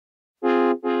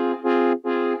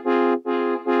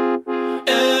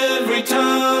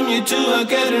two are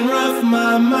getting rough.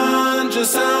 My mind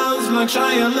just sounds like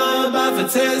Shia LaBeouf.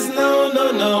 It says no,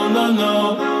 no, no, no,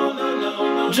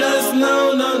 no. Just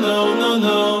no, no, no, no,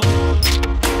 no.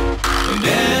 And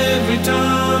every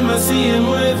time I see him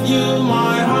with you,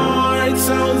 my heart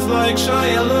sounds like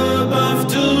Shia LaBeouf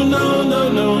too. No, no,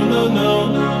 no, no, no.